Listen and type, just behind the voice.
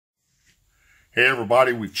Hey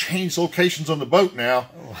everybody, we've changed locations on the boat now.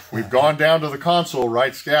 We've gone down to the console,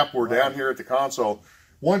 right, Scap? We're down here at the console.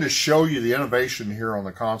 Wanted to show you the innovation here on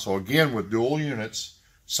the console. Again, with dual units,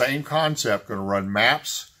 same concept. Going to run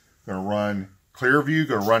maps, going to run clear view,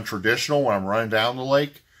 going to run traditional when I'm running down the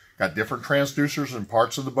lake. Got different transducers in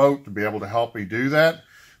parts of the boat to be able to help me do that.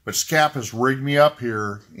 But Scap has rigged me up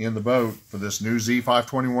here in the boat for this new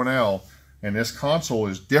Z521L, and this console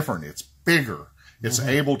is different. It's bigger. It's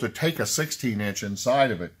able to take a 16-inch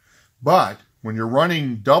inside of it. But when you're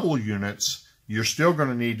running double units, you're still going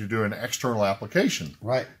to need to do an external application.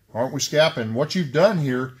 Right. Aren't we, Scap? And what you've done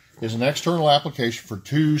here is an external application for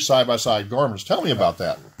two side-by-side garments. Tell me about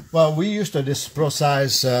that. Well, we used this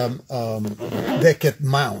pro-size decked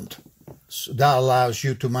mount. So that allows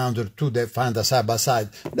you to mount the two that find a side-by-side.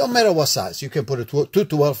 No matter what size. You can put a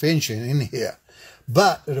 12-inch in here.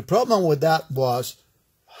 But the problem with that was,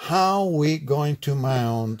 how we going to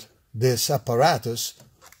mount this apparatus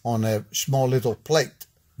on a small little plate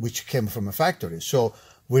which came from a factory. So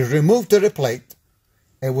we removed the plate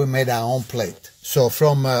and we made our own plate. So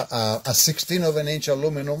from a 16 of an inch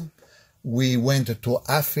aluminum, we went to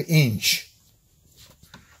 ½ inch.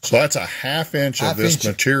 So that's a ½ inch of this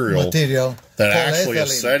material that actually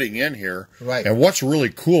is setting in here. Right. And what's really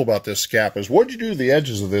cool about this, Scap, is what did you do to the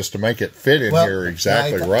edges of this to make it fit in here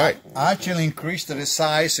exactly right? I actually increased the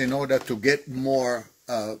size in order to get more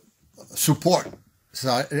support.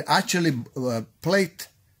 So actually, plate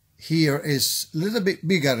here is a little bit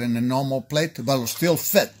bigger than a normal plate, but will still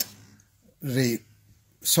fit the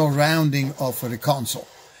surrounding of the console.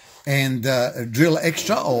 And drill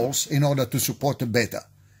extra holes in order to support the beta.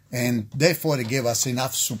 And therefore, it gave us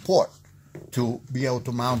enough support to be able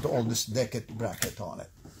to mount all this decked bracket on it.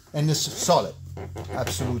 And it's solid,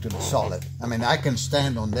 absolutely solid. I mean, I can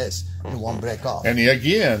stand on this, it won't break off. And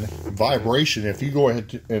again, vibration, if you go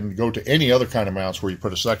ahead and go to any other kind of mounts where you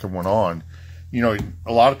put a second one on, you know,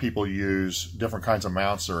 a lot of people use different kinds of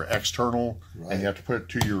mounts that are external, and you have to put it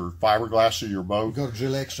to your fiberglass of your boat. You go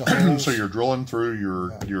drill extra holes. So you're drilling through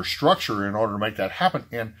your structure in order to make that happen.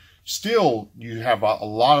 And still, you have a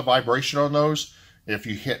lot of vibration on those. If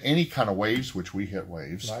you hit any kind of waves, which we hit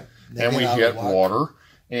waves, and we hit water,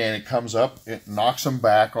 and it comes up, it knocks them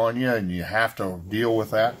back on you, and you have to deal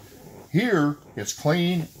with that. Here, it's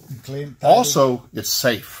clean. Also, it's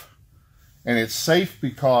safe. And it's safe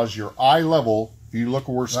because your eye level, if you look at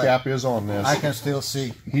where Scap is on this, I can still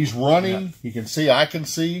see. He's running. He can see. I can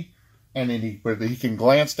see. And then but he can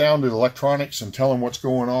glance down to the electronics and tell him what's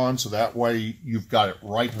going on, so that way you've got it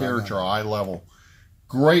right there at your eye level.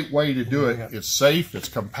 Great way to do it. It's safe, it's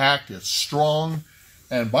compact, it's strong.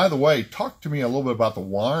 And by the way, talk to me a little bit about the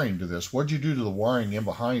wiring to this. What did you do to the wiring in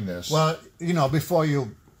behind this? Well, you know, before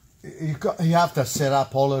you have to set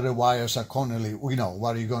up all of the wires accordingly. You know,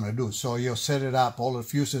 what are you going to do? So you set it up, all the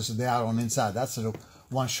fuses, they are on the inside. That's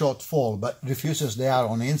one short fall, but the fuses, they are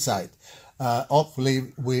on the inside. Hopefully,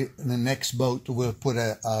 in the next boat, we'll put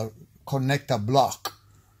a connector block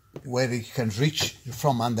where it can reach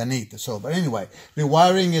from underneath. So, but anyway, the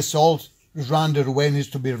wiring is all run the way it needs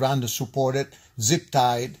to be run, supported, zip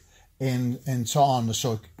tied, and so on.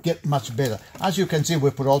 So it get much better. As you can see,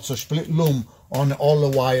 we put also split loom on all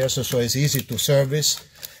the wires, so it's easy to service.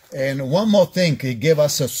 And one more thing, it gave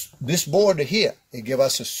us this board here. It gave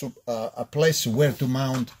us a place where to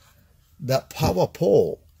mount the power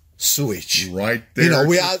pole switch. Right there, you know,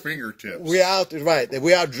 we are fingertips. We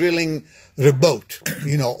are drilling the boat,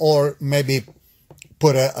 you know, or maybe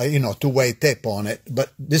put a you know, two-way tape on it.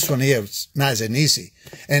 But this one here is nice and easy.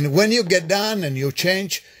 And when you get done and you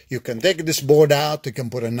change, you can take this board out, you can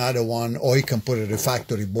put another one, or you can put a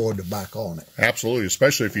factory board back on it. Absolutely,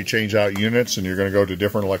 especially if you change out units and you're going to go to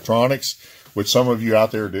different electronics, which some of you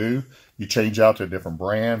out there do. You change out to a different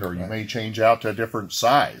brand, or you may change out to a different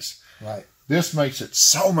size. Right. This makes it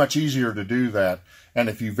so much easier to do that. And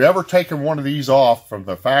if you've ever taken one of these off from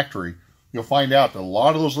the factory, you'll find out that a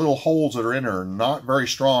lot of those little holes that are in there are not very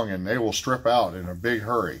strong, and they will strip out in a big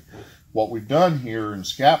hurry. What we've done here, and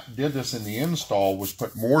Scap did this in the install, was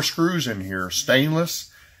put more screws in here,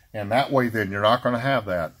 stainless, and that way then you're not going to have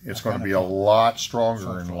that. It's going to be a lot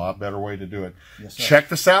stronger and a lot better way to do it. Yes, check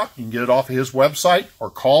this out. You can get it off of his website or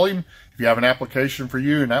call him if you have an application for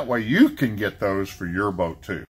you, and that way you can get those for your boat too.